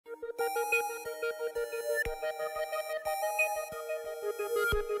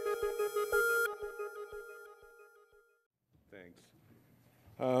Thanks.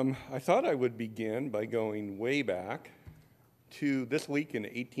 I thought I would begin by going way back to this week in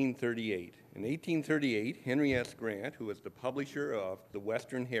 1838. In 1838, Henry S. Grant, who was the publisher of the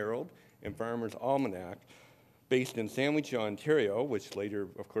Western Herald and Farmer's Almanac, based in Sandwich, Ontario, which later,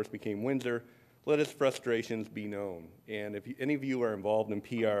 of course, became Windsor, let his frustrations be known. And if any of you are involved in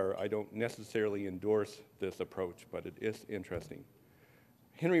PR, I don't necessarily endorse this approach, but it is interesting.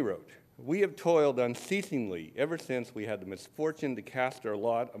 Henry wrote, "We have toiled unceasingly ever since we had the misfortune to cast our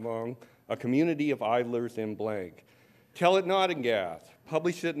lot among a community of idlers in blank. Tell it not in Gath,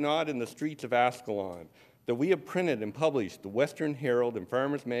 publish it not in the streets of Ascalon, that we have printed and published the Western Herald and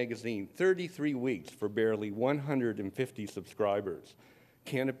Farmer's Magazine 33 weeks for barely 150 subscribers.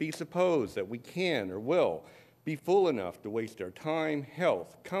 Can it be supposed that we can or will be fool enough to waste our time,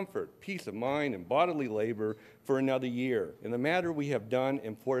 health, comfort, peace of mind, and bodily labor for another year in the matter we have done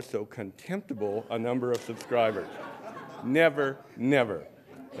and for so contemptible a number of subscribers? Never, never."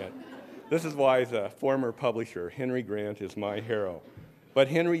 And this is why, as a former publisher, Henry Grant is my hero. But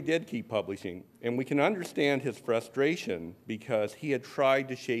Henry did keep publishing, and we can understand his frustration because he had tried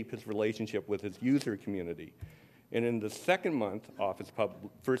to shape his relationship with his user community. And in the second month of his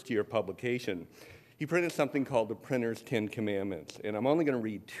first year of publication, he printed something called the Printer's 10 Commandments. And I'm only going to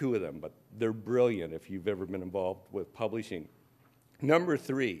read 2 of them, but they're brilliant if you've ever been involved with publishing. Number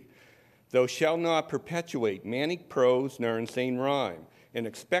 3, "Thou shalt not perpetuate manic prose nor insane rhyme, and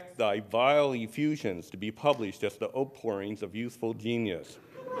expect thy vile effusions to be published as the outpourings of youthful genius."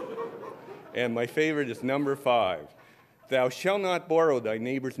 And my favorite is number 5, "Thou shalt not borrow thy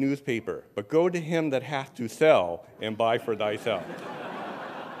neighbor's newspaper, but go to him that hath to sell and buy for thyself."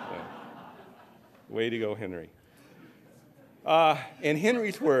 Yeah. Way to go, Henry. And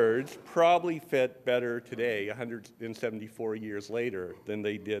Henry's words probably fit better today, 174 years later, than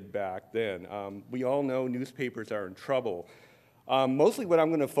they did back then. We all know newspapers are in trouble. Mostly what I'm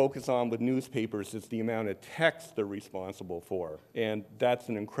going to focus on with newspapers is the amount of text they're responsible for, and that's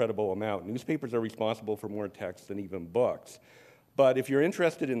an incredible amount. Newspapers are responsible for more text than even books. But if you're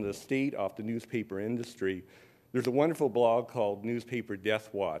interested in the state of the newspaper industry, there's a wonderful blog called Newspaper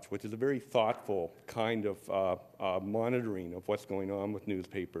Death Watch, which is a very thoughtful kind of monitoring of what's going on with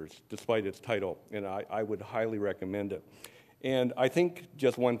newspapers, despite its title, and I would highly recommend it. And I think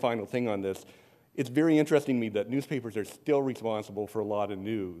just one final thing on this, it's very interesting to me that newspapers are still responsible for a lot of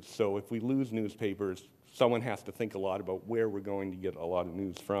news. So if we lose newspapers, someone has to think a lot about where we're going to get a lot of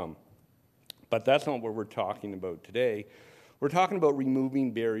news from. But that's not what we're talking about today. We're talking about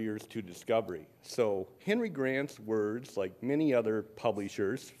removing barriers to discovery. So Henry Grant's words, like many other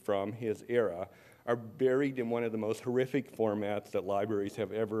publishers from his era, are buried in one of the most horrific formats that libraries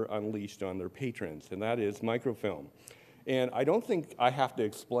have ever unleashed on their patrons, and that is microfilm. And I don't think I have to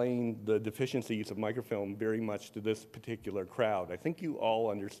explain the deficiencies of microfilm very much to this particular crowd. I think you all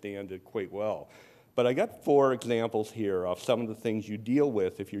understand it quite well. But I got 4 examples here of some of the things you deal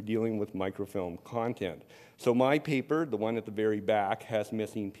with if you're dealing with microfilm content. So my paper, the one at the very back, has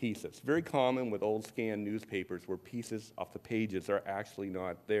missing pieces. Very common with old scan newspapers where pieces of the pages are actually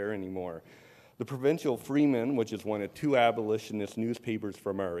not there anymore. The Provincial Freeman, which is one of 2 abolitionist newspapers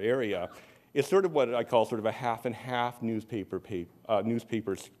from our area, it's sort of what I call sort of a half and half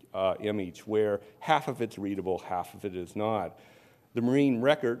newspaper's image, where half of it's readable, half of it is not. The Marine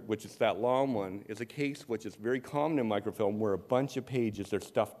Record, which is that long one, is a case which is very common in microfilm where a bunch of pages are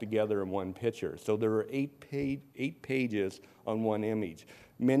stuffed together in one picture. So there are 8 pages on one image.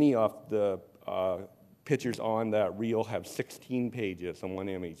 Many of the pictures on that reel have 16 pages on one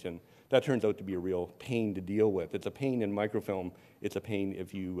image, and that turns out to be a real pain to deal with. It's a pain in microfilm. It's a pain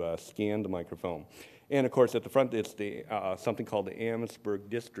if you scan the microfilm. And of course, at the front, it's something called the Amherstburg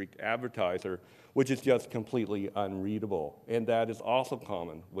District Advertiser, which is just completely unreadable. And that is also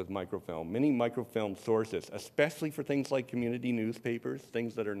common with microfilm. Many microfilm sources, especially for things like community newspapers,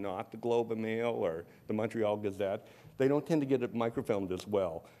 things that are not the Globe and Mail or the Montreal Gazette, they don't tend to get it microfilmed as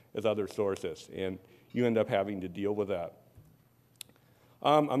well as other sources. And you end up having to deal with that.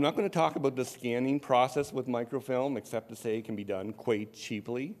 I'm not going to talk about the scanning process with microfilm, except to say it can be done quite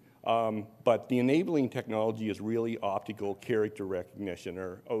cheaply. But the enabling technology is really optical character recognition,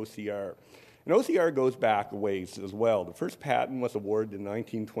 or OCR. And OCR goes back a ways as well. The first patent was awarded in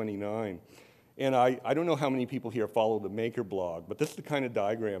 1929. And I don't know how many people here follow the Maker blog, but this is the kind of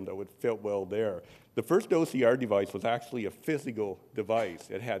diagram that would fit well there. The first OCR device was actually a physical device.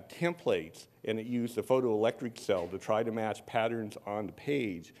 It had templates, and it used a photoelectric cell to try to match patterns on the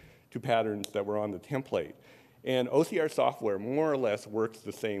page to patterns that were on the template. And OCR software more or less works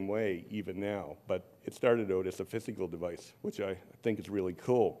the same way even now, but it started out as a physical device, which I think is really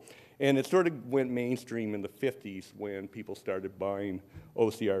cool. And it sort of went mainstream in the 50s when people started buying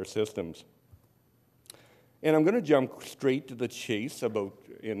OCR systems. And I'm going to jump straight to the chase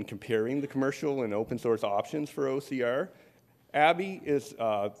in comparing the commercial and open source options for OCR. Abby is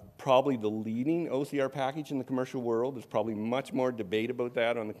probably the leading OCR package in the commercial world. There's probably much more debate about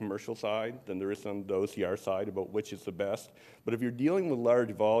that on the commercial side than there is on the OCR side about which is the best. But if you're dealing with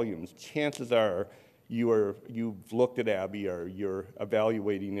large volumes, chances are you've looked at Abby or you're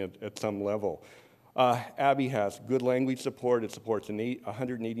evaluating it at some level. Abby has good language support. It supports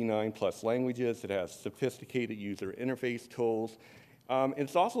 189 plus languages. It has sophisticated user interface tools.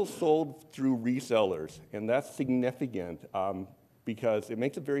 It's also sold through resellers, and that's significant because it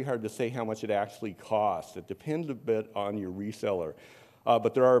makes it very hard to say how much it actually costs. It depends a bit on your reseller,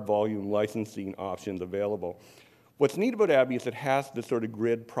 but there are volume licensing options available. What's neat about Abby is it has this sort of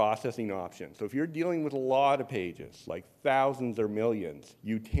grid processing option. So if you're dealing with a lot of pages, like thousands or millions,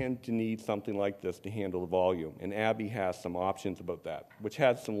 you tend to need something like this to handle the volume, and Abby has some options about that, which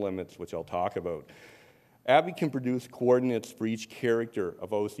has some limits, which I'll talk about. Abby can produce coordinates for each character of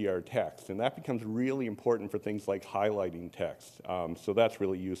OCR text, and that becomes really important for things like highlighting text. So that's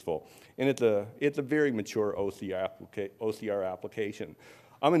really useful. And it's a very mature OCR application.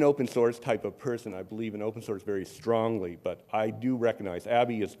 I'm an open source type of person. I believe in open source very strongly, but I do recognize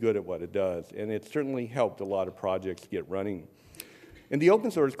Abby is good at what it does, and it's certainly helped a lot of projects get running. In the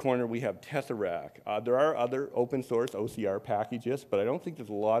open source corner, we have Tesseract. There are other open source OCR packages, but I don't think there's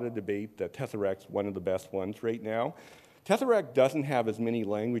a lot of debate that Tesseract's one of the best ones right now. Tesseract doesn't have as many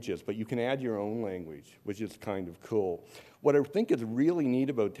languages, but you can add your own language, which is kind of cool. What I think is really neat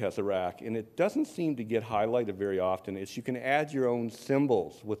about Tesseract, and it doesn't seem to get highlighted very often, is you can add your own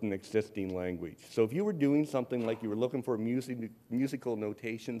symbols with an existing language. So if you were doing something like you were looking for musical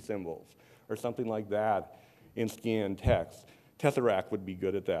notation symbols or something like that in scanned text, Tesseract would be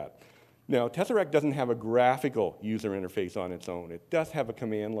good at that. Now, Tesseract doesn't have a graphical user interface on its own. It does have a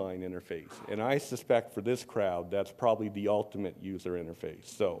command line interface, and I suspect for this crowd, that's probably the ultimate user interface.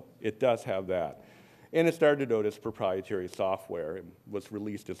 So it does have that. And it started out as proprietary software and was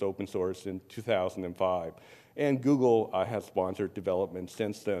released as open source in 2005. And Google has sponsored development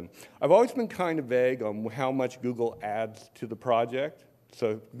since then. I've always been kind of vague on how much Google adds to the project.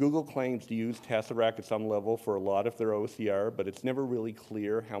 So Google claims to use Tesseract at some level for a lot of their OCR, but it's never really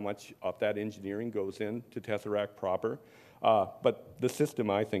clear how much of that engineering goes into Tesseract proper. But the system,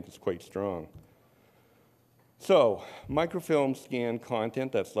 I think, is quite strong. So microfilm scan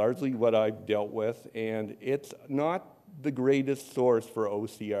content, that's largely what I've dealt with, and it's not the greatest source for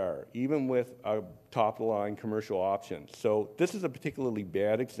OCR, even with top-of-the-line commercial options. So this is a particularly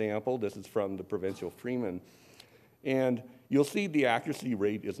bad example. This is from the Provincial Freeman. And you'll see the accuracy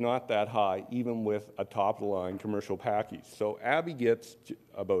rate is not that high, even with a top-of-the-line commercial package. So Abby gets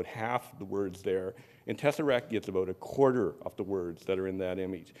about half the words there, and Tesseract gets about a quarter of the words that are in that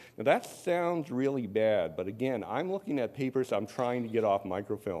image. Now that sounds really bad, but again, I'm looking at papers I'm trying to get off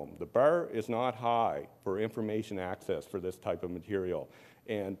microfilm. The bar is not high for information access for this type of material,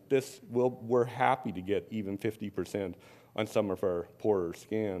 and we're happy to get even 50% on some of our poorer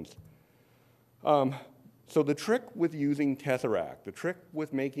scans. So the trick with using Tesseract, the trick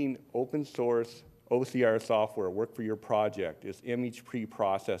with making open source OCR software work for your project is image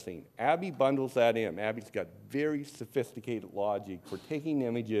pre-processing. Abby bundles that in. Abby's got very sophisticated logic for taking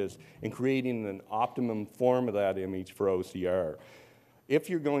images and creating an optimum form of that image for OCR. If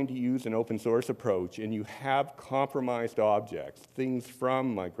you're going to use an open source approach and you have compromised objects, things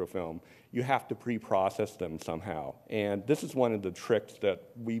from microfilm, you have to pre-process them somehow. And this is one of the tricks that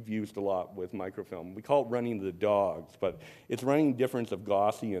we've used a lot with microfilm. We call it running the dogs, but it's running difference of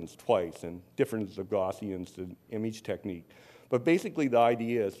Gaussians twice and difference of Gaussians in image technique. But basically the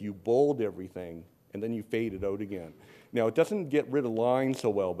idea is you bold everything and then you fade it out again. Now, it doesn't get rid of lines so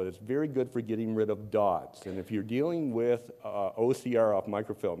well, but it's very good for getting rid of dots. And if you're dealing with OCR off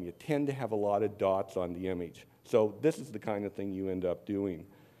microfilm, you tend to have a lot of dots on the image. So this is the kind of thing you end up doing.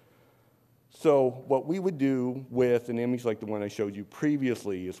 So what we would do with an image like the one I showed you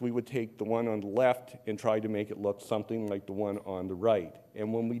previously is we would take the one on the left and try to make it look something like the one on the right.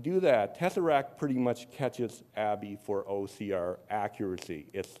 And when we do that, Tesseract pretty much catches Abby for OCR accuracy.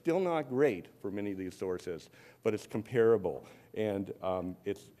 It's still not great for many of these sources, but it's comparable, and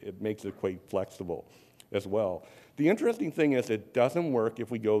it makes it quite flexible as well. The interesting thing is it doesn't work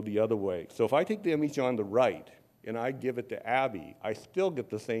if we go the other way. So if I take the image on the right, and I give it to Abby, I still get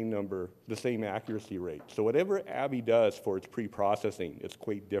the same number, the same accuracy rate. So whatever Abby does for its pre-processing, it's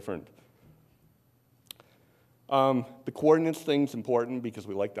quite different. The coordinates thing's important because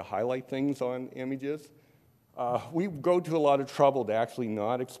we like to highlight things on images. We go to a lot of trouble to actually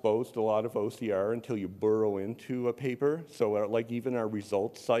not expose to a lot of OCR until you burrow into a paper. So like even our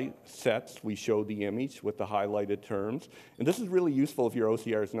results sets, we show the image with the highlighted terms. And this is really useful if your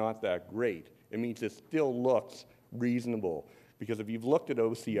OCR is not that great. It means it still looks reasonable. Because if you've looked at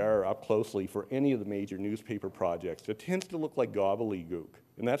OCR up closely for any of the major newspaper projects, it tends to look like gobbledygook.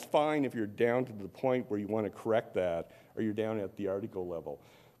 And that's fine if you're down to the point where you want to correct that, or you're down at the article level.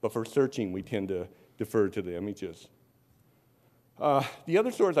 But for searching, we tend to defer to the images. The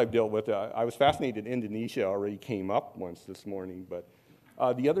other source I've dealt with, I was fascinated Indonesia already came up once this morning, but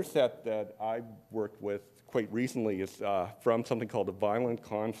the other set that I've worked with quite recently is from something called the Violent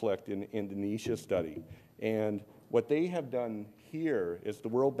Conflict in Indonesia study. And what they have done here is the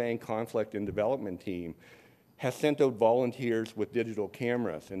World Bank Conflict and Development Team has sent out volunteers with digital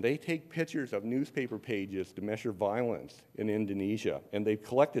cameras, and they take pictures of newspaper pages to measure violence in Indonesia, and they've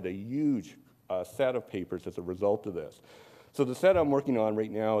collected a huge set of papers as a result of this. So the set I'm working on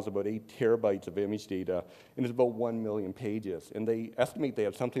right now is about 8 terabytes of image data, and it's about 1 million pages. And they estimate they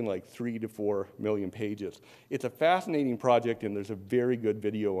have something like 3 to 4 million pages. It's a fascinating project, and there's a very good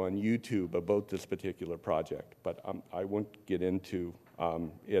video on YouTube about this particular project, but I won't get into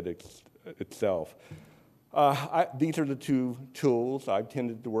it itself. These are the two tools I've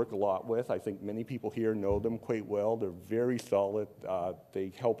tended to work a lot with. I think many people here know them quite well. They're very solid.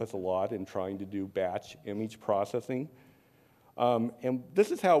 They help us a lot in trying to do batch image processing. And this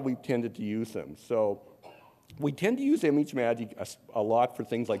is how we've tended to use them. So we tend to use ImageMagick a lot for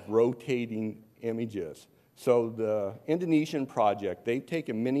things like rotating images. So the Indonesian project, they've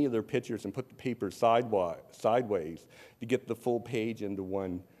taken many of their pictures and put the paper sideways to get the full page into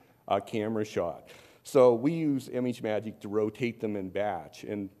one camera shot. So we use ImageMagick to rotate them in batch,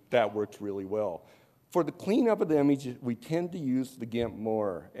 and that works really well. For the cleanup of the image, we tend to use the GIMP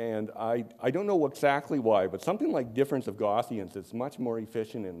more, and I don't know exactly why, but something like difference of Gaussians is much more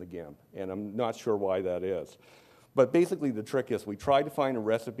efficient in the GIMP, and I'm not sure why that is. But basically the trick is we try to find a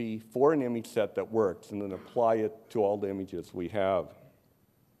recipe for an image set that works and then apply it to all the images we have.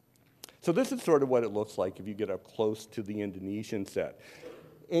 So this is sort of what it looks like if you get up close to the Indonesian set.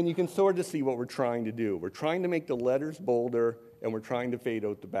 And you can sort of see what we're trying to do. We're trying to make the letters bolder, and we're trying to fade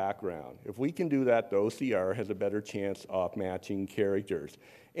out the background. If we can do that, the OCR has a better chance of matching characters.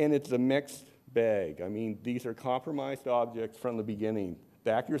 And it's a mixed bag. I mean, these are compromised objects from the beginning.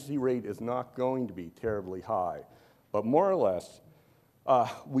 The accuracy rate is not going to be terribly high. But more or less,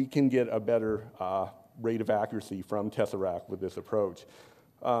 we can get a better rate of accuracy from Tesseract with this approach.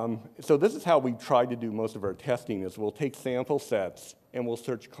 So this is how we try to do most of our testing, is we'll take sample sets and we'll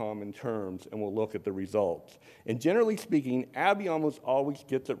search common terms and we'll look at the results. And generally speaking, Abby almost always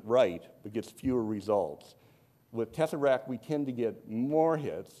gets it right, but gets fewer results. With Tesseract, we tend to get more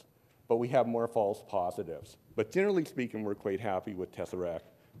hits, but we have more false positives. But generally speaking, we're quite happy with Tesseract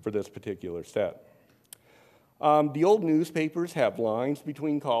for this particular set. The old newspapers have lines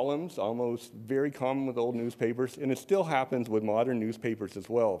between columns, almost very common with old newspapers, and it still happens with modern newspapers as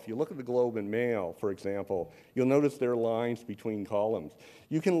well. If you look at the Globe and Mail, for example, you'll notice there are lines between columns.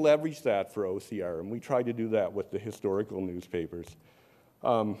 You can leverage that for OCR, and we try to do that with the historical newspapers.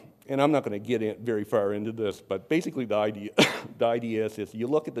 And I'm not going to get very far into this, but basically the idea is you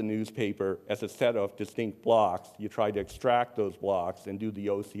look at the newspaper as a set of distinct blocks, you try to extract those blocks and do the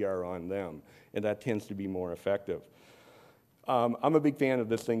OCR on them, and that tends to be more effective. I'm a big fan of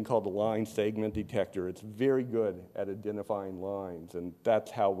this thing called the line segment detector. It's very good at identifying lines, and that's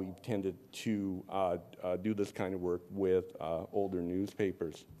how we've tended to do this kind of work with older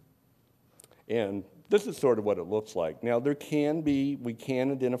newspapers. And this is sort of what it looks like. Now, we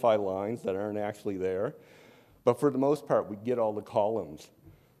can identify lines that aren't actually there, but for the most part, we get all the columns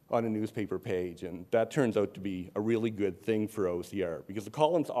on a newspaper page, and that turns out to be a really good thing for OCR, because the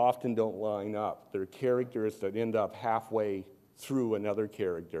columns often don't line up. They're characters that end up halfway through another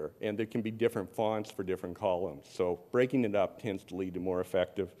character, and there can be different fonts for different columns. So breaking it up tends to lead to more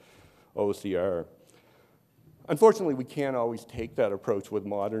effective OCR. Unfortunately, we can't always take that approach with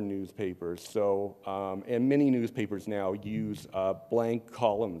modern newspapers. So, and many newspapers now use blank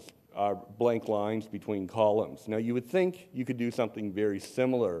columns, blank lines between columns. Now, you would think you could do something very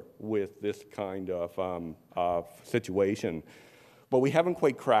similar with this kind of situation, but we haven't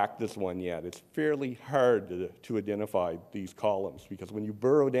quite cracked this one yet. It's fairly hard to identify these columns, because when you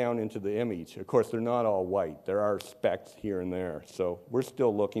burrow down into the image, of course, they're not all white. There are specks here and there, so we're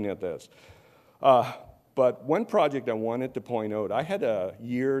still looking at this. But one project I wanted to point out, I had a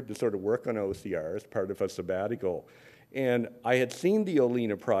year to sort of work on OCR as part of a sabbatical. And I had seen the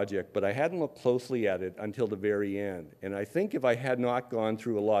Olina project, but I hadn't looked closely at it until the very end. And I think if I had not gone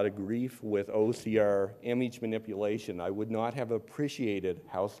through a lot of grief with OCR image manipulation, I would not have appreciated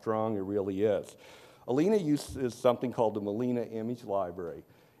how strong it really is. Olina uses something called the Molina Image Library,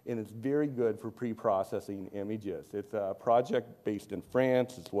 and it's very good for pre-processing images. It's a project based in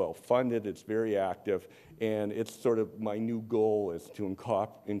France, it's well funded, it's very active, and it's sort of my new goal is to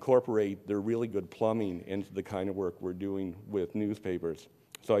incorporate their really good plumbing into the kind of work we're doing with newspapers.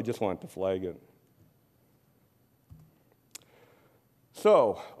 So I just want to flag it.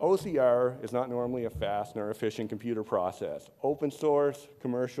 So, OCR is not normally a fast nor efficient computer process. Open source,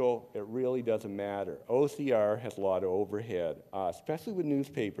 commercial, it really doesn't matter. OCR has a lot of overhead, especially with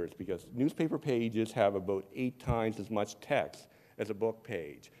newspapers, because newspaper pages have about 8 times as much text as a book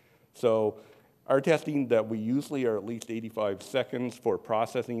page. So, our testing that we usually are at least 85 seconds for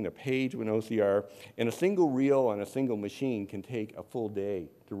processing a page with OCR, and a single reel on a single machine can take a full day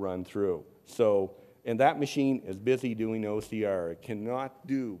to run through. So, and that machine is busy doing OCR. It cannot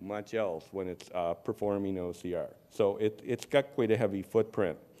do much else when it's performing OCR. So it's got quite a heavy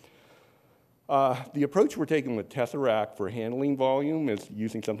footprint. The approach we're taking with Tesseract for handling volume is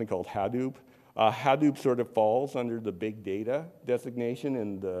using something called Hadoop. Hadoop sort of falls under the big data designation,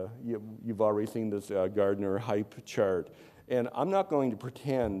 and you've already seen this Gartner hype chart. And I'm not going to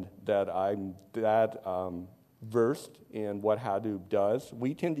pretend that I'm that versed in what Hadoop does.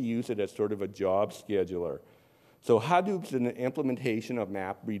 We tend to use it as sort of a job scheduler. So Hadoop's an implementation of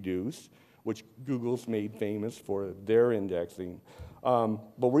MapReduce, which Google's made famous for their indexing.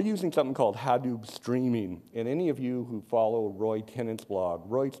 But we're using something called Hadoop streaming. And any of you who follow Roy Tennant's blog,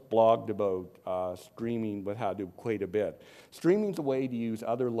 Roy's blogged about streaming with Hadoop quite a bit. Streaming's a way to use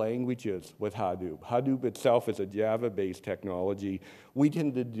other languages with Hadoop. Hadoop itself is a Java-based technology. We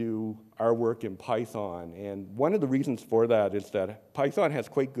tend to do our work in Python. And one of the reasons for that is that Python has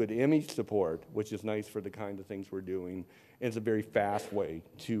quite good image support, which is nice for the kind of things we're doing. It's a very fast way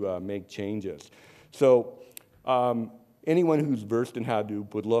to make changes. So, anyone who's versed in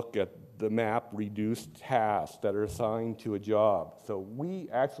Hadoop would look at the MapReduce tasks that are assigned to a job. So we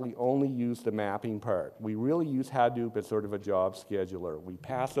actually only use the mapping part. We really use Hadoop as sort of a job scheduler. We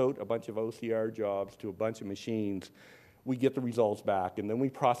pass out a bunch of OCR jobs to a bunch of machines. We get the results back, and then we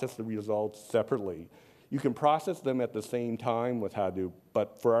process the results separately. You can process them at the same time with Hadoop,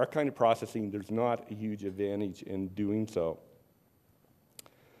 but for our kind of processing, there's not a huge advantage in doing so.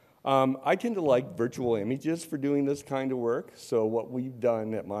 I tend to like virtual images for doing this kind of work. So what we've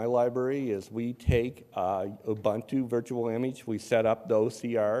done at my library is we take Ubuntu virtual image, we set up the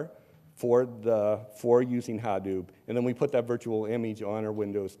OCR for using Hadoop, and then we put that virtual image on our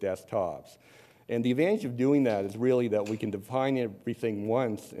Windows desktops. And the advantage of doing that is really that we can define everything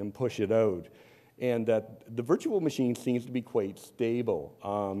once and push it out. And that the virtual machine seems to be quite stable.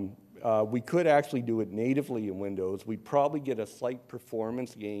 We could actually do it natively in Windows. We'd probably get a slight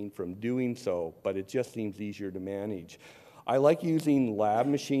performance gain from doing so, but it just seems easier to manage. I like using lab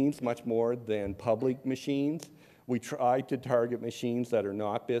machines much more than public machines. We try to target machines that are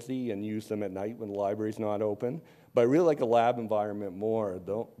not busy and use them at night when the library's not open. But I really like a lab environment more.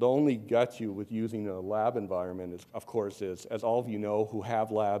 The only gut you with using a lab environment is, of course, as all of you know who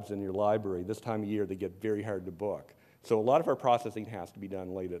have labs in your library, this time of year they get very hard to book. So a lot of our processing has to be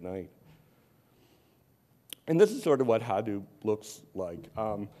done late at night. And this is sort of what Hadoop looks like.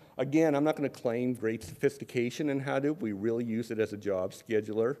 Again, I'm not going to claim great sophistication in Hadoop. We really use it as a job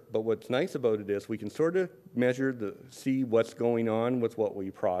scheduler. But what's nice about it is we can sort of measure, see what's going on with what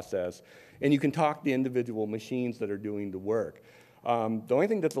we process. And you can talk to individual machines that are doing the work. The only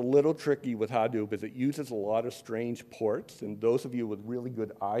thing that's a little tricky with Hadoop is it uses a lot of strange ports. And those of you with really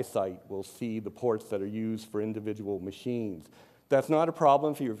good eyesight will see the ports that are used for individual machines. That's not a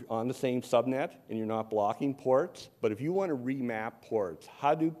problem if you're on the same subnet and you're not blocking ports, but if you want to remap ports,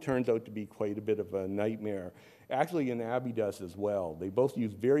 Hadoop turns out to be quite a bit of a nightmare. Actually, Inabi does as well. They both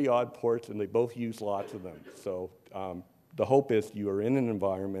use very odd ports and they both use lots of them. So the hope is you are in an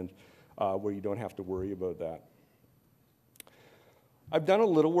environment where you don't have to worry about that. I've done a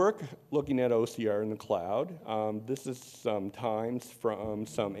little work looking at OCR in the cloud. This is some times from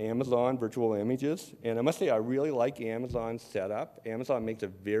some Amazon virtual images. And I must say, I really like Amazon's setup. Amazon makes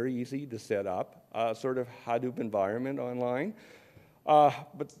it very easy to set up sort of Hadoop environment online.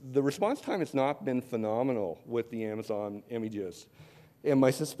 But the response time has not been phenomenal with the Amazon images. And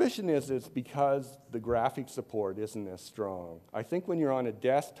my suspicion is it's because the graphic support isn't as strong. I think when you're on a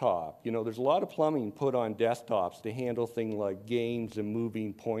desktop, you know, there's a lot of plumbing put on desktops to handle things like games and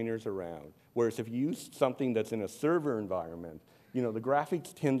moving pointers around. Whereas if you use something that's in a server environment, you know, the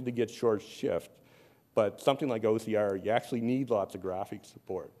graphics tend to get short shift. But something like OCR, you actually need lots of graphics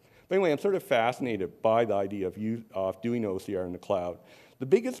support. But anyway, I'm sort of fascinated by the idea of doing OCR in the cloud. The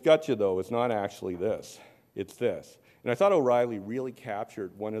biggest gotcha, though, is not actually this. It's this. And I thought O'Reilly really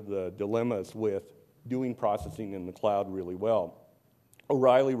captured one of the dilemmas with doing processing in the cloud really well.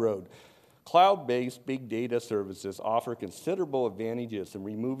 O'Reilly wrote, "Cloud-based big data services offer considerable advantages in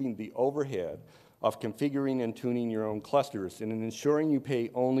removing the overhead of configuring and tuning your own clusters and in ensuring you pay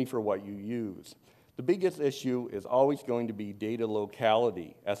only for what you use. The biggest issue is always going to be data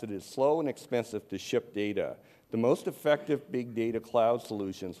locality, as it is slow and expensive to ship data. The most effective big data cloud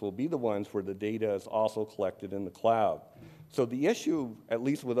solutions will be the ones where the data is also collected in the cloud." So the issue, at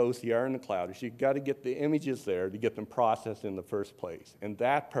least with OCR in the cloud, is you've got to get the images there to get them processed in the first place. And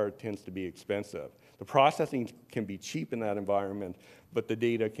that part tends to be expensive. The processing can be cheap in that environment, but the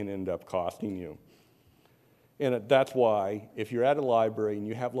data can end up costing you. And that's why, if you're at a library and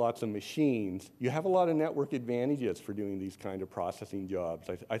you have lots of machines, you have a lot of network advantages for doing these kind of processing jobs.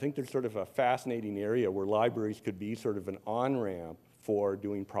 I think there's sort of a fascinating area where libraries could be sort of an on-ramp for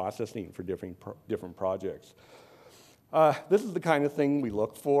doing processing for different projects. This is the kind of thing we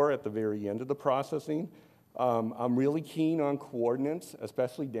look for at the very end of the processing. I'm really keen on coordinates,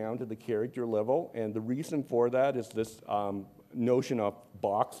 especially down to the character level, and the reason for that is this notion of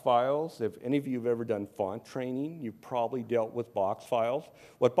box files. If any of you have ever done font training, you've probably dealt with box files.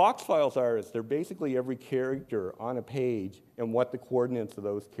 What box files are is they're basically every character on a page and what the coordinates of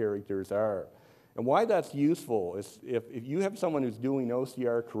those characters are. And why that's useful is if you have someone who's doing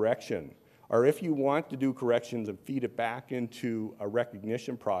OCR correction, or if you want to do corrections and feed it back into a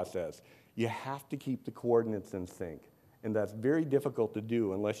recognition process, you have to keep the coordinates in sync. And that's very difficult to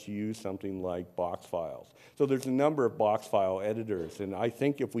do unless you use something like box files. So there's a number of box file editors, and I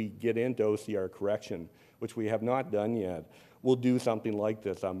think if we get into OCR correction, which we have not done yet, we'll do something like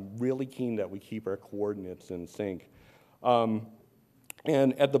this. I'm really keen that we keep our coordinates in sync.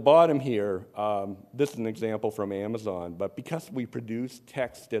 And at the bottom here, this is an example from Amazon, but because we produce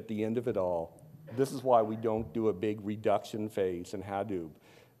text at the end of it all, this is why we don't do a big reduction phase in Hadoop.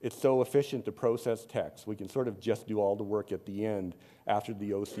 It's so efficient to process text. We can sort of just do all the work at the end after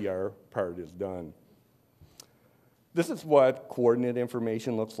the OCR part is done. This is what coordinate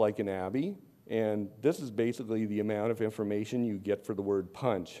information looks like in Abby. And this is basically the amount of information you get for the word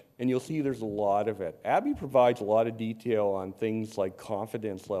punch. And you'll see there's a lot of it. Abby provides a lot of detail on things like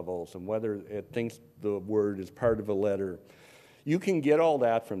confidence levels and whether it thinks the word is part of a letter. You can get all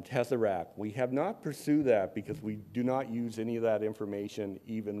that from Tesseract. We have not pursued that because we do not use any of that information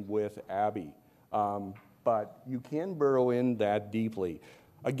even with Abby. But you can burrow in that deeply.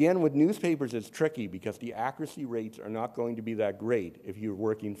 Again, with newspapers, it's tricky because the accuracy rates are not going to be that great if you're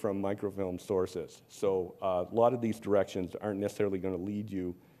working from microfilm sources. So a lot of these directions aren't necessarily going to lead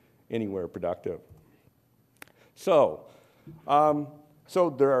you anywhere productive. So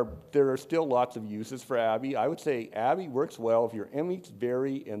there are still lots of uses for Abby. I would say Abby works well if your images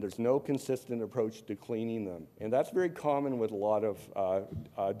vary and there's no consistent approach to cleaning them. And that's very common with a lot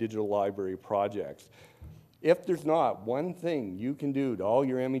of digital library projects. If there's not one thing you can do to all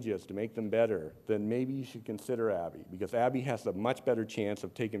your images to make them better, then maybe you should consider Abby, because Abby has a much better chance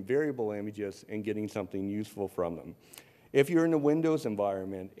of taking variable images and getting something useful from them. If you're in a Windows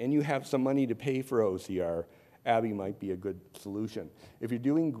environment and you have some money to pay for OCR, Abby might be a good solution. If you're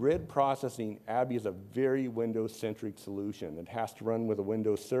doing grid processing, Abby is a very Windows-centric solution. It has to run with a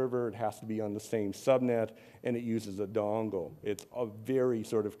Windows server, it has to be on the same subnet, and it uses a dongle. It's very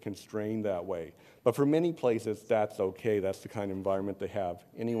sort of constrained that way. But for many places, that's okay. That's the kind of environment they have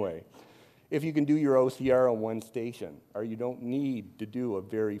anyway. If you can do your OCR on one station, or you don't need to do a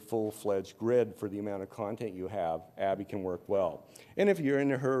very full-fledged grid for the amount of content you have, Abby can work well. And if you're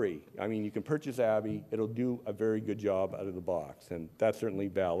in a hurry, I mean, you can purchase Abby. It'll do a very good job out of the box, and that's certainly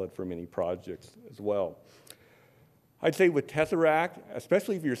valid for many projects as well. I'd say with Tesseract,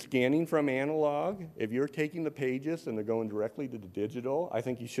 especially if you're scanning from analog, if you're taking the pages and they're going directly to the digital, I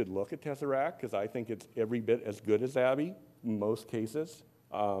think you should look at Tesseract, because I think it's every bit as good as Abby in most cases.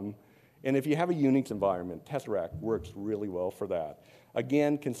 And if you have a Unix environment, Tesseract works really well for that.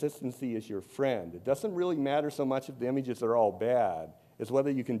 Again, consistency is your friend. It doesn't really matter so much if the images are all bad. It's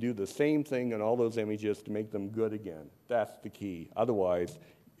whether you can do the same thing on all those images to make them good again. That's the key. Otherwise,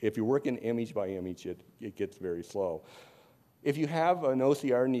 if you're working image by image, it gets very slow. If you have an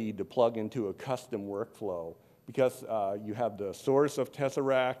OCR need to plug into a custom workflow, because you have the source of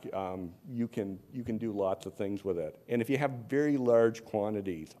Tesseract, you can do lots of things with it. And if you have very large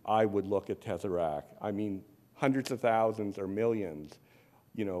quantities, I would look at Tesseract. I mean, hundreds of thousands or millions.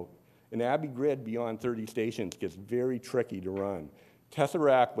 You know, an Abby grid beyond 30 stations gets very tricky to run.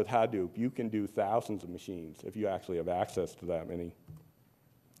 Tesseract with Hadoop, you can do thousands of machines if you actually have access to that many.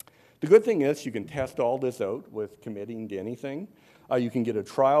 The good thing is you can test all this out with committing to anything. You can get a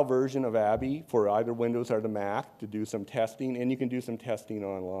trial version of Abby for either Windows or the Mac to do some testing, and you can do some testing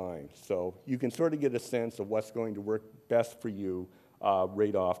online. So you can sort of get a sense of what's going to work best for you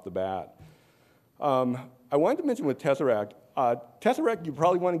right off the bat. I wanted to mention with Tesseract, Tesseract you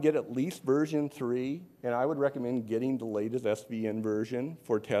probably want to get at least version 3, and I would recommend getting the latest SVN version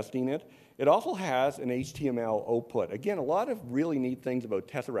for testing it. It also has an HTML output. Again, a lot of really neat things about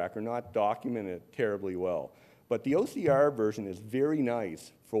Tesseract are not documented terribly well. But the OCR version is very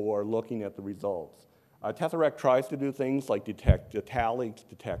nice for looking at the results. Tesseract tries to do things like detect italics,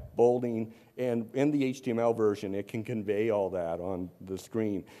 detect bolding, and in the HTML version, it can convey all that on the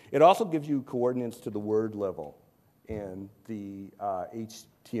screen. It also gives you coordinates to the word level in the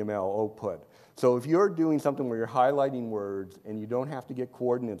HTML output. So if you're doing something where you're highlighting words and you don't have to get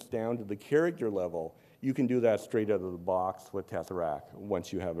coordinates down to the character level, you can do that straight out of the box with Tesseract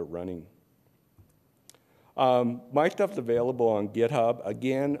once you have it running. My stuff's available on GitHub.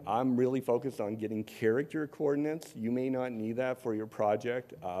 Again, I'm really focused on getting character coordinates. You may not need that for your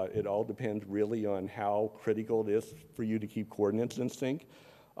project. It all depends really on how critical it is for you to keep coordinates in sync.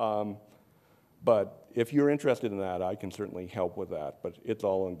 But if you're interested in that, I can certainly help with that, but it's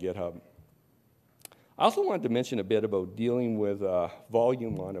all on GitHub. I also wanted to mention a bit about dealing with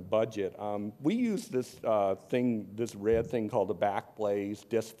volume on a budget. We use this this red thing called the Backblaze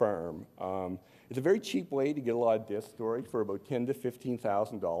Disk Farm. It's a very cheap way to get a lot of disk storage. For about $10,000 to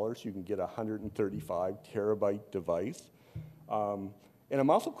 $15,000, you can get a 135 terabyte device. And I'm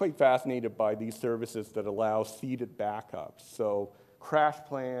also quite fascinated by these services that allow seeded backups. So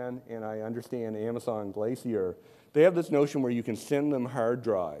CrashPlan, and I understand Amazon Glacier, they have this notion where you can send them hard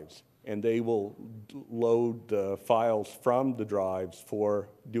drives, and they will load the files from the drives for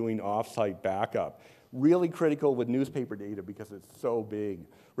doing off-site backup. Really critical with newspaper data because it's so big.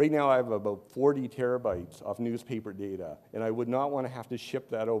 Right now I have about 40 terabytes of newspaper data, and I would not want to have to ship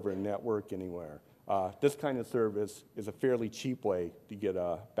that over a network anywhere. This kind of service is a fairly cheap way to get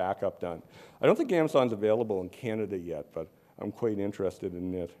a backup done. I don't think Amazon's available in Canada yet, but I'm quite interested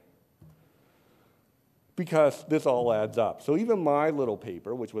in it, because this all adds up. So even my little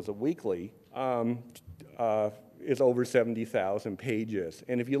paper, which was a weekly, is over 70,000 pages.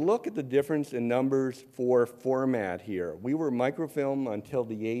 And if you look at the difference in numbers for format here, we were microfilm until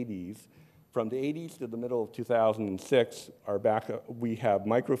the 80s. From the 80s to the middle of 2006, we have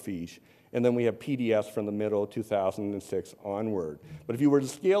microfiche, and then we have PDFs from the middle of 2006 onward. But if you were to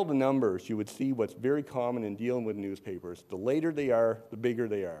scale the numbers, you would see what's very common in dealing with newspapers. The later they are, the bigger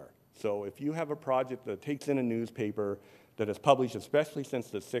they are. So if you have a project that takes in a newspaper that is published, especially since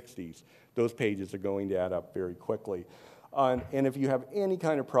the 60s, those pages are going to add up very quickly. And if you have any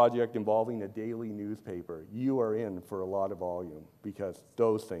kind of project involving a daily newspaper, you are in for a lot of volume, because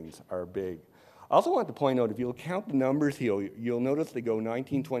those things are big. I also want to point out, if you'll count the numbers here, you'll notice they go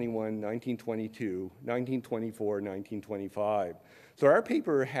 1921, 1922, 1924, 1925. So our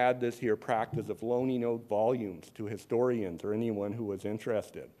paper had this here practice of loaning out volumes to historians or anyone who was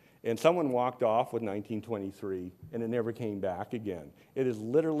interested. And someone walked off with 1923, and it never came back again. It is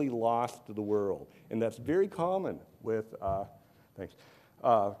literally lost to the world, and that's very common with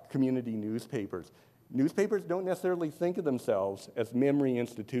community newspapers. Newspapers don't necessarily think of themselves as memory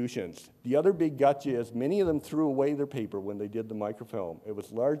institutions. The other big gotcha is many of them threw away their paper when they did the microfilm. It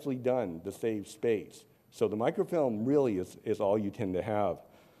was largely done to save space. So the microfilm really is all you tend to have.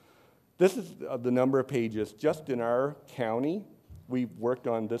 This is the number of pages just in our county. We've worked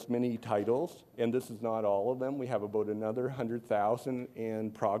on this many titles, and this is not all of them. We have about another 100,000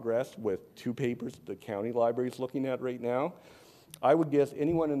 in progress with 2 papers the county library is looking at right now. I would guess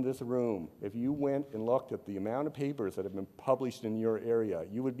anyone in this room, if you went and looked at the amount of papers that have been published in your area,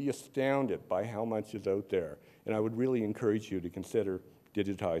 you would be astounded by how much is out there. And I would really encourage you to consider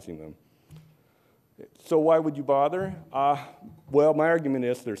digitizing them. So why would you bother? Well, my argument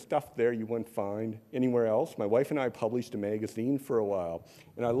is there's stuff there you wouldn't find anywhere else. My wife and I published a magazine for a while,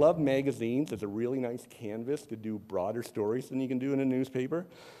 and I love magazines. It's a really nice canvas to do broader stories than you can do in a newspaper.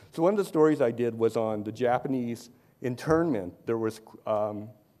 So one of the stories I did was on the Japanese internment. There was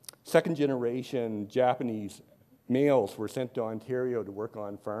second-generation Japanese males were sent to Ontario to work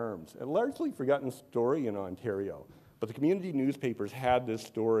on farms. A largely forgotten story in Ontario. But the community newspapers had this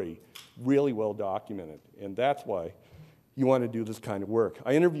story really well documented, and that's why you want to do this kind of work.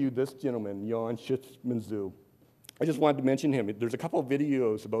 I interviewed this gentleman, Jan Shitsmanzu. I just wanted to mention him. There's a couple of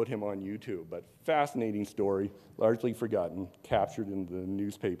videos about him on YouTube, but fascinating story, largely forgotten, captured in the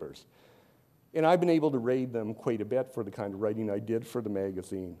newspapers. And I've been able to raid them quite a bit for the kind of writing I did for the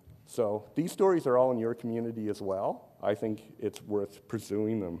magazine. So these stories are all in your community as well. I think it's worth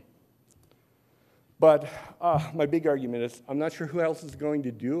pursuing them. But my big argument is I'm not sure who else is going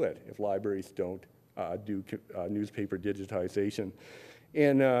to do it if libraries don't do newspaper digitization.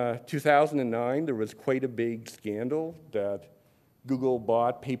 In 2009, there was quite a big scandal that Google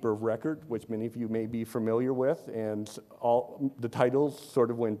bought paper of record, which many of you may be familiar with, and all the titles sort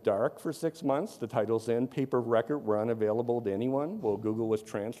of went dark for 6 months. The titles in paper of record were unavailable to anyone while Google was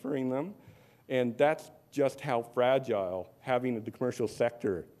transferring them. And that's just how fragile having the commercial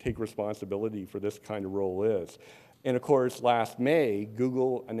sector take responsibility for this kind of role is. And of course, last May,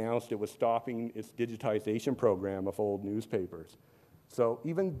 Google announced it was stopping its digitization program of old newspapers. So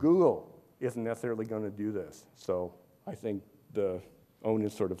even Google isn't necessarily going to do this. So I think the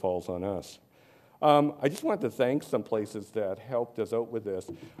onus sort of falls on us. I just wanted to thank some places that helped us out with this.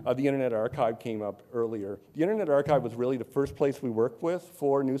 The Internet Archive came up earlier. The Internet Archive was really the first place we worked with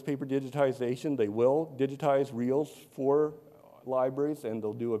for newspaper digitization. They will digitize reels for libraries, and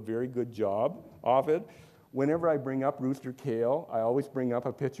they'll do a very good job of it. Whenever I bring up Rooster Kale, I always bring up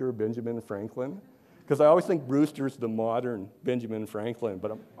a picture of Benjamin Franklin, because I always think Brewster's the modern Benjamin Franklin,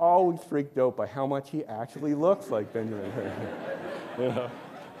 but I'm always freaked out by how much he actually looks like Benjamin Franklin. You know?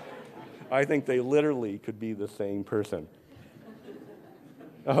 I think they literally could be the same person.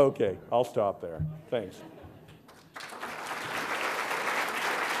 Okay, I'll stop there. Thanks.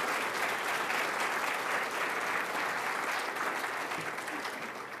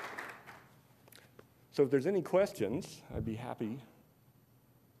 So if there's any questions, I'd be happy.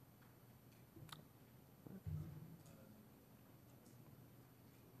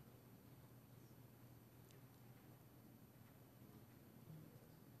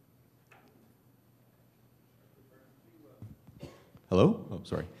 Hello? Oh,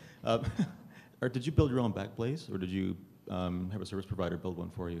 sorry. Or did you build your own backblaze, or did you have a service provider build one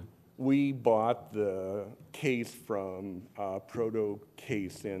for you? We bought the case from Proto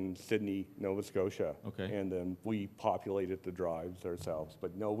Case in Sydney, Nova Scotia. Okay. And then we populated the drives ourselves.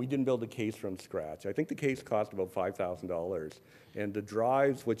 But no, we didn't build a case from scratch. I think the case cost about $5,000. And the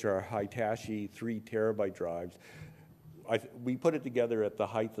drives, which are Hitachi 3 terabyte drives, we put it together at the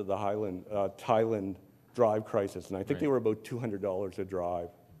height of the Thailand drive crisis, and I think they were about $200 a drive.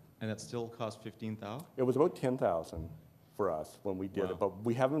 And that still cost $15,000? It was about $10,000 for us when we did it, but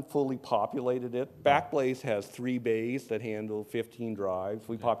we haven't fully populated it. Backblaze has 3 bays that handle 15 drives.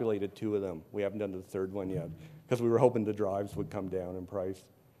 We populated 2 of them. We haven't done the 3rd one yet, because we were hoping the drives would come down in price.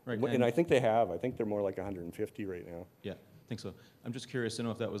 Right. And I think they have. I think they're more like 150 right now. Yeah, I think so. I'm just curious to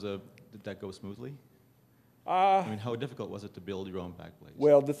know if that was did that go smoothly? I mean, how difficult was it to build your own backblaze?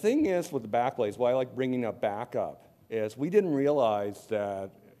 Well, the thing is with the backblaze, why I like bringing up backup, is we didn't realize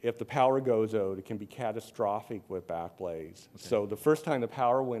that if the power goes out, it can be catastrophic with backblaze. Okay. So the first time the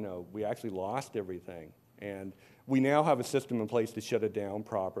power went out, we actually lost everything. And we now have a system in place to shut it down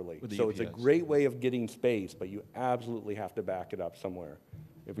properly. So UPS. It's a great way of getting space, but you absolutely have to back it up somewhere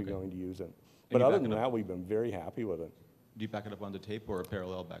if you're going to use it. But other than that, we've been very happy with it. Do you back it up onto tape or a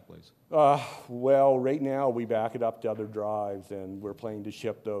parallel backblaze? Well, right now we back it up to other drives, and we're planning to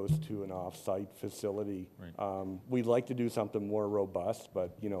ship those to an off-site facility. Right. We'd like to do something more robust,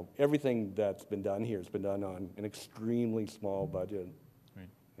 but you know, everything that's been done here has been done on an extremely small budget. Right.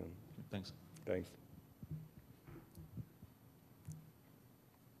 Yeah. Thanks. Thanks.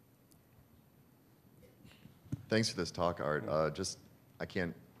 Thanks for this talk, Art. I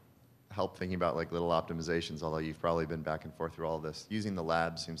can't help thinking about like little optimizations, although you've probably been back and forth through all this. Using the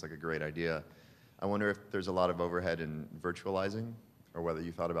lab seems like a great idea. I wonder if there's a lot of overhead in virtualizing, or whether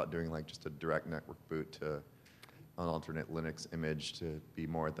you thought about doing like just a direct network boot to an alternate Linux image to be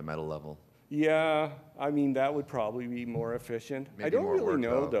more at the meta level. Yeah, I mean, that would probably be more efficient. Maybe I don't more really work,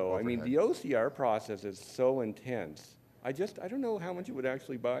 know, though. overhead. I mean, the OCR process is so intense. I don't know how much it would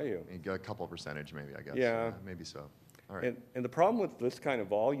actually buy you. A couple percentage maybe, I guess. Yeah. Maybe so. All right. And the problem with this kind of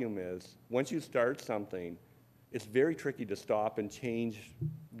volume is, once you start something, it's very tricky to stop and change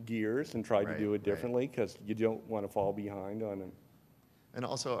gears and try to do it differently, because you don't want to fall behind on it. And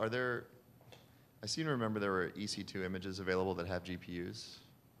also, I seem to remember there were EC2 images available that have GPUs,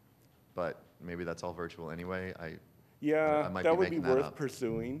 but maybe that's all virtual anyway. Yeah, that would be worth up.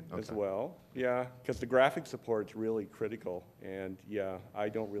 pursuing as Okay. well. Yeah, because the graphic support's really critical. And yeah, I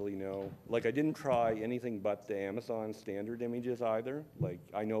don't really know. Like, I didn't try anything but the Amazon standard images either. Like,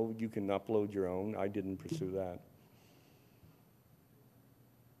 I know you can upload your own. I didn't pursue that.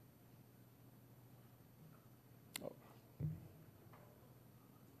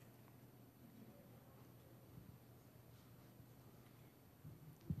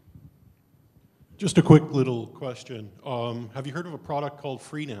 Just a quick little question. Have you heard of a product called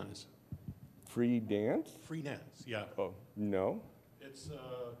FreeNAS? Free dance? FreeNAS, yeah. Oh, no. It's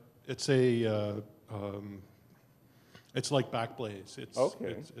like Backblaze.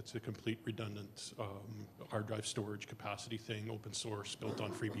 Okay. It's a complete redundant hard drive storage capacity thing, open source, built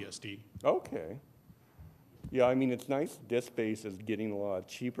on FreeBSD. Okay. Yeah, I mean, it's nice disk space is getting a lot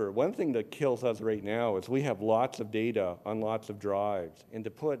cheaper. One thing that kills us right now is we have lots of data on lots of drives, and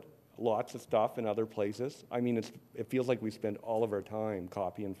to put lots of stuff in other places, I mean, it feels like we spend all of our time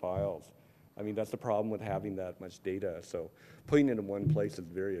copying files. I mean, that's the problem with having that much data. So putting it in one place is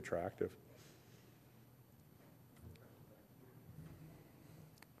very attractive.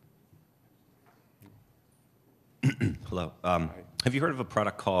 Hello. Have you heard of a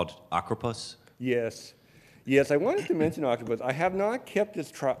product called Octopus? Yes. Yes, I wanted to mention Octopus. I have not kept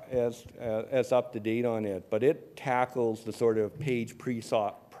as up to date on it, but it tackles the sort of page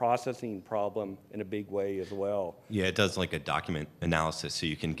processing problem in a big way as well. Yeah, it does like a document analysis, so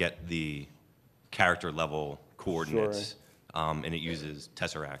you can get the character level coordinates, and it uses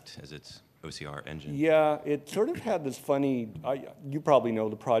Tesseract as its OCR engine. Yeah, it sort of had this funny, you probably know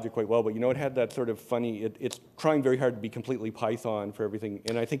the project quite well, but you know, it had that sort of funny, it's trying very hard to be completely Python for everything,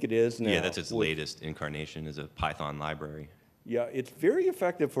 and I think it is now. Yeah, that's its latest incarnation, is a Python library. Yeah, it's very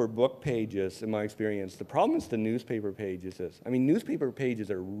effective for book pages, in my experience. The problem is the newspaper pages. I mean, newspaper pages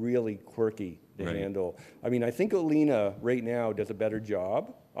are really quirky to handle. I mean, I think Alina right now does a better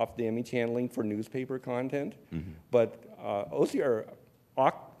job off the image handling for newspaper content, but OCR,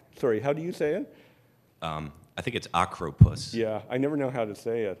 sorry, how do you say it? I think it's Octopus. Yeah, I never know how to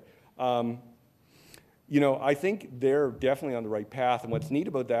say it. You know, I think they're definitely on the right path, and what's neat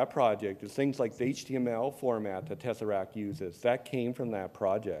about that project is things like the HTML format that Tesseract uses, that came from that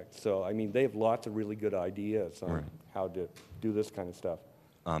project. So, I mean, they have lots of really good ideas on how to do this kind of stuff.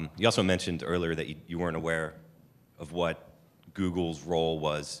 You also mentioned earlier that you weren't aware of what Google's role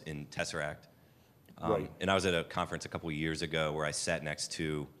was in Tesseract. Right. And I was at a conference a couple of years ago where I sat next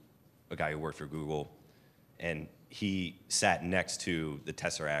to a guy who worked for Google, and he sat next to the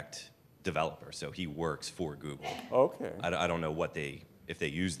Tesseract developer, so he works for Google. Okay. I don't know if they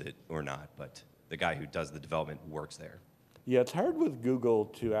used it or not, but the guy who does the development works there. Yeah, it's hard with Google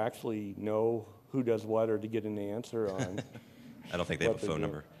to actually know who does what or to get an answer on. I don't think they have a phone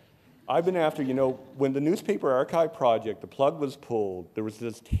number. I've been after, you know, when the newspaper archive project, the plug was pulled, there was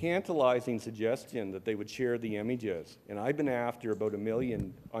this tantalizing suggestion that they would share the images. And I've been after about 1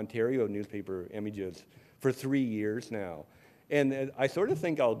 million Ontario newspaper images for 3 years now. And I sort of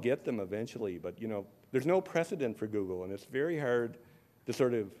think I'll get them eventually, but you know, there's no precedent for Google, and it's very hard to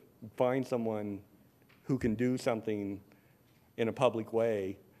sort of find someone who can do something in a public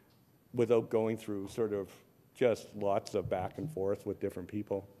way without going through sort of just lots of back and forth with different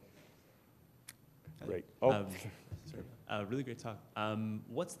people. Great. Oh, really great talk.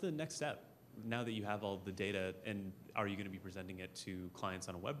 What's the next step now that you have all the data, and are you going to be presenting it to clients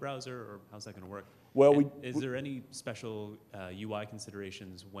on a web browser, or how's that going to work? well, Is there any special UI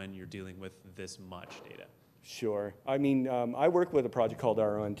considerations when you're dealing with this much data? Sure. I mean, I work with a project called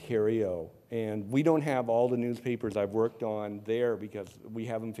Our Ontario, and we don't have all the newspapers I've worked on there because we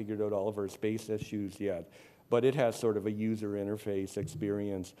haven't figured out all of our space issues yet. But it has sort of a user interface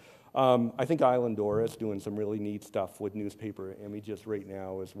experience. I think Islandora is doing some really neat stuff with newspaper images right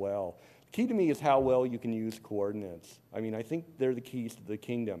now as well. Key to me is how well you can use coordinates. I mean, I think they're the keys to the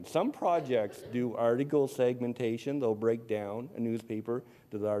kingdom. Some projects do article segmentation. They'll break down a newspaper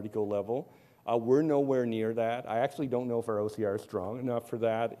to the article level. We're nowhere near that. I actually don't know if our OCR is strong enough for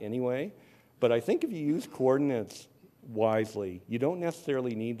that anyway. But I think if you use coordinates wisely, you don't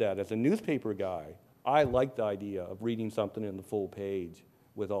necessarily need that. As a newspaper guy, I like the idea of reading something in the full page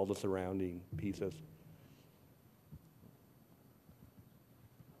with all the surrounding pieces.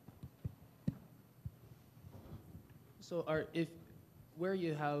 So where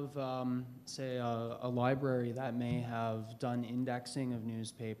you have, say, a library that may have done indexing of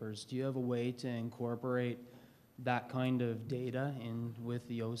newspapers, do you have a way to incorporate that kind of data in with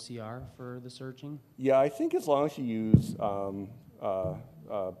the OCR for the searching? Yeah, I think as long as you use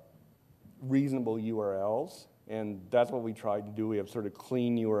reasonable URLs, and that's what we tried to do. We have sort of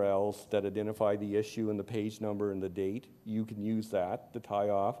clean URLs that identify the issue and the page number and the date. You can use that to tie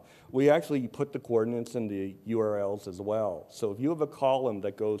off. We actually put the coordinates in the URLs as well. So if you have a column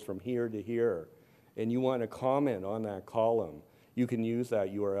that goes from here to here, and you want to comment on that column, you can use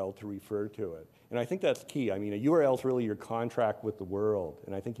that URL to refer to it. And I think that's key. I mean, a URL is really your contract with the world,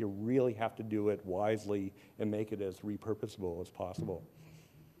 and I think you really have to do it wisely and make it as repurposable as possible.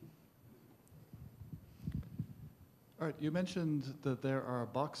 Art, you mentioned that there are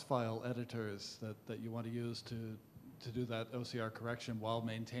box file editors that you want to use to do that OCR correction while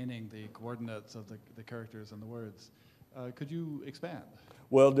maintaining the coordinates of the characters and the words. Could you expand?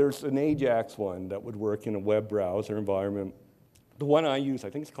 Well, there's an Ajax one that would work in a web browser environment. The one I use,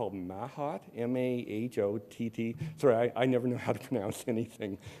 I think it's called Mahot, M-A-H-O-T-T. Sorry, I never know how to pronounce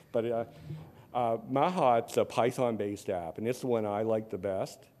anything. But Mahot's a Python-based app, and it's the one I like the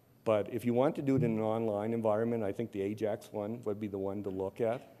best. But if you want to do it in an online environment, I think the Ajax one would be the one to look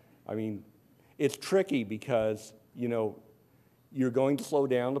at. I mean, it's tricky because, you know, you're going to slow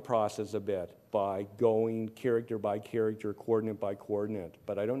down the process a bit by going character by character, coordinate by coordinate.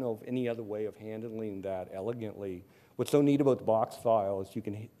 But I don't know of any other way of handling that elegantly. What's so neat about the box file is you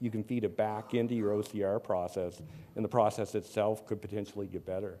can feed it back into your OCR process, and the process itself could potentially get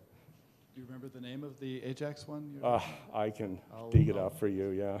better. Do you remember the name of the Ajax one? I can dig it up for you,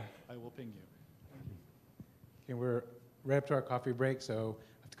 yeah. I will ping you. Okay, we're right up to our coffee break, so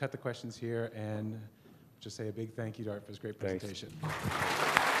I have to cut the questions here and just say a big thank you to Art for his great Thanks.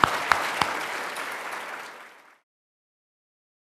 presentation.